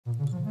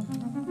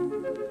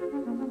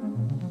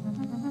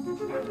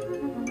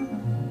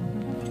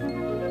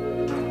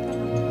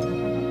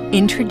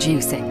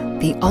Introducing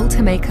the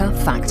UltiMaker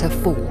Factor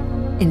 4,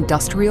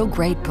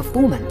 industrial-grade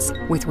performance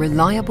with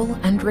reliable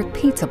and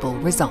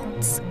repeatable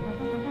results.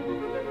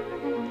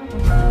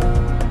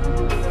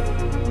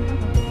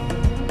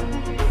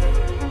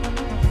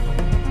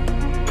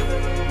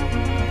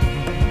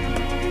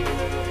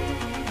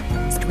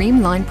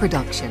 Streamline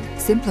production,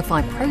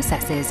 simplify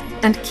processes,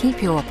 and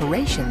keep your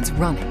operations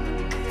running.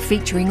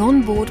 Featuring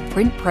onboard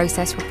print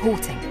process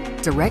reporting,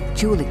 direct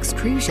dual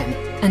extrusion,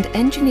 and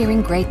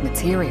engineering-grade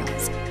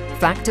materials,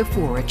 Factor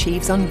 4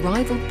 achieves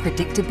unrivaled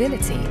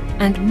predictability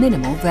and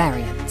minimal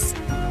variance.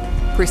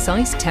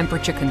 Precise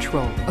temperature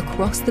control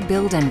across the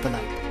build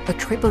envelope, a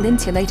triple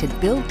insulated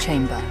build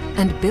chamber,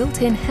 and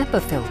built-in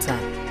HEPA filter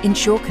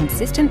ensure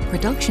consistent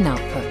production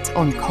output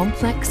on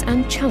complex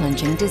and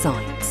challenging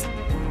designs.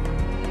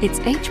 Its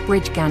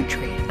H-bridge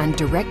gantry and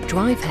direct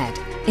drive head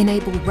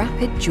enable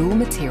rapid dual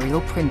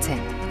material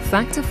printing.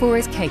 Factor 4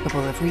 is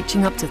capable of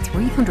reaching up to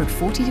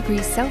 340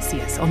 degrees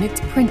Celsius on its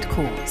print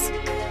cores,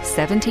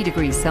 70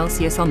 degrees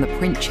Celsius on the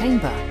print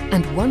chamber,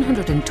 and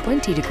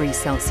 120 degrees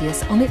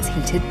Celsius on its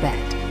heated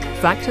bed.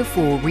 Factor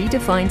 4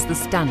 redefines the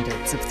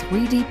standards of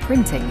 3D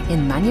printing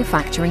in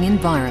manufacturing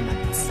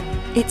environments.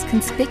 Its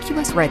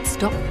conspicuous red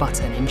stop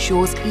button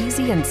ensures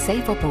easy and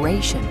safe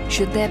operation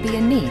should there be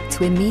a need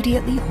to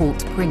immediately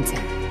halt printing.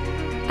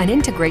 An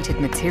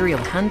integrated material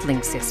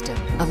handling system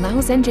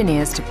allows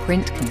engineers to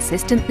print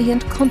consistently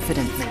and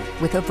confidently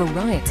with a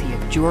variety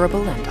of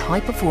durable and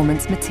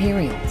high-performance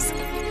materials,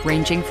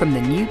 ranging from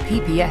the new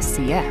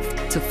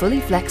PPS-CF to fully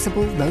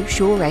flexible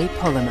low-Shore-A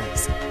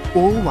polymers,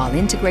 all while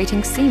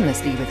integrating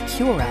seamlessly with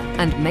Cura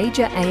and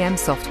major AM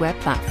software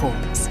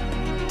platforms.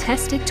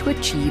 Tested to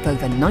achieve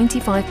over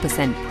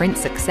 95% print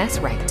success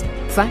rate,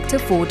 Factor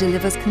 4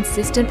 delivers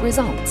consistent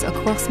results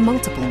across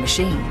multiple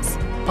machines.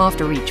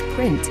 After each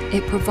print,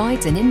 it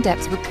provides an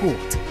in-depth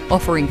report,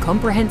 offering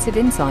comprehensive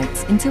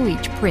insights into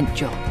each print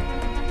job.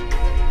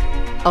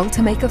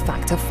 UltiMaker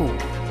Factor 4,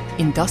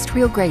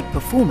 industrial-grade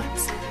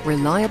performance,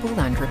 reliable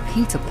and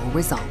repeatable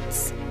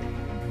results.